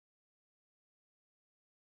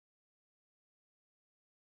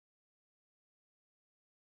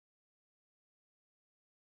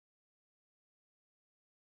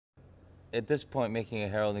at this point, making a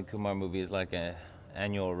Harold and Kumar movie is like an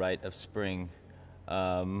annual rite of spring.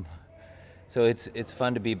 Um, so it's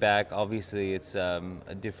fun to be back. Obviously, it's a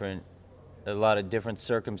lot of different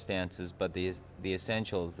circumstances, but the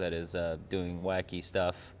essentials, that is, doing wacky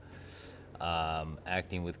stuff,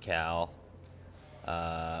 acting with Cal.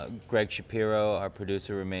 Greg Shapiro, our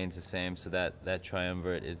producer, remains the same, so that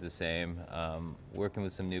triumvirate is the same. Working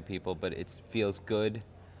with some new people, but it feels good.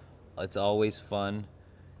 It's always fun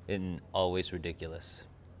and always ridiculous.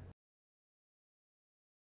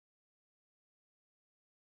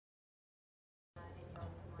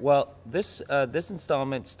 Well, this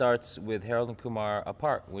installment starts with Harold and Kumar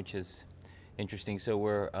apart, which is interesting.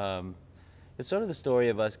 So it's sort of the story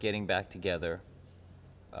of us getting back together.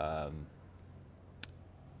 Um,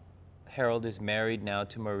 Harold is married now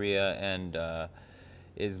to Maria and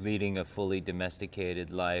is leading a fully domesticated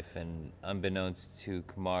life, and unbeknownst to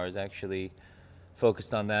Kumar, is actually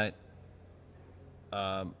focused on that,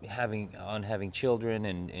 having children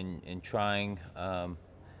and trying,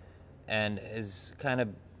 and has kind of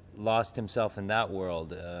lost himself in that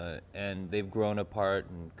world, and they've grown apart.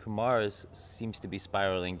 And Kumar seems to be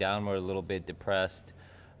spiraling downward, a little bit depressed.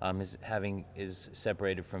 Is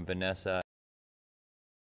separated from Vanessa.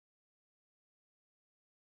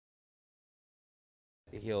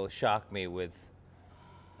 He'll shock me with,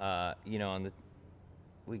 on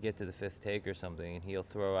we get to the fifth take or something, and he'll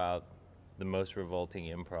throw out the most revolting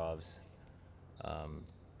improvs. Um,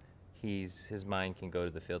 his mind can go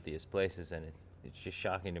to the filthiest places, and it's just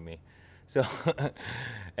shocking to me. So,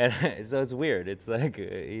 and so it's weird. It's like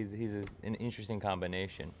an interesting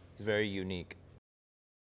combination. It's very unique.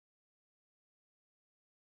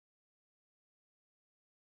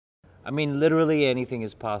 I mean, literally anything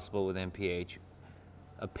is possible with MPH.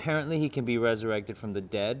 Apparently, he can be resurrected from the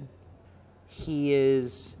dead. He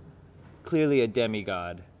is clearly a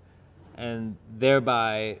demigod, and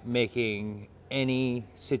thereby making any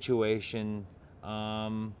situation,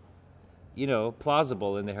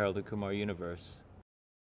 plausible in the Harold and Kumar universe.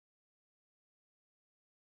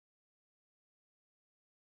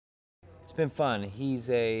 It's been fun. He's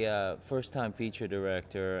a first-time feature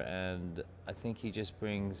director, and I think he just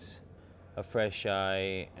brings a fresh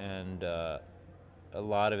eye and a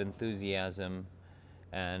lot of enthusiasm,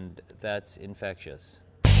 and that's infectious.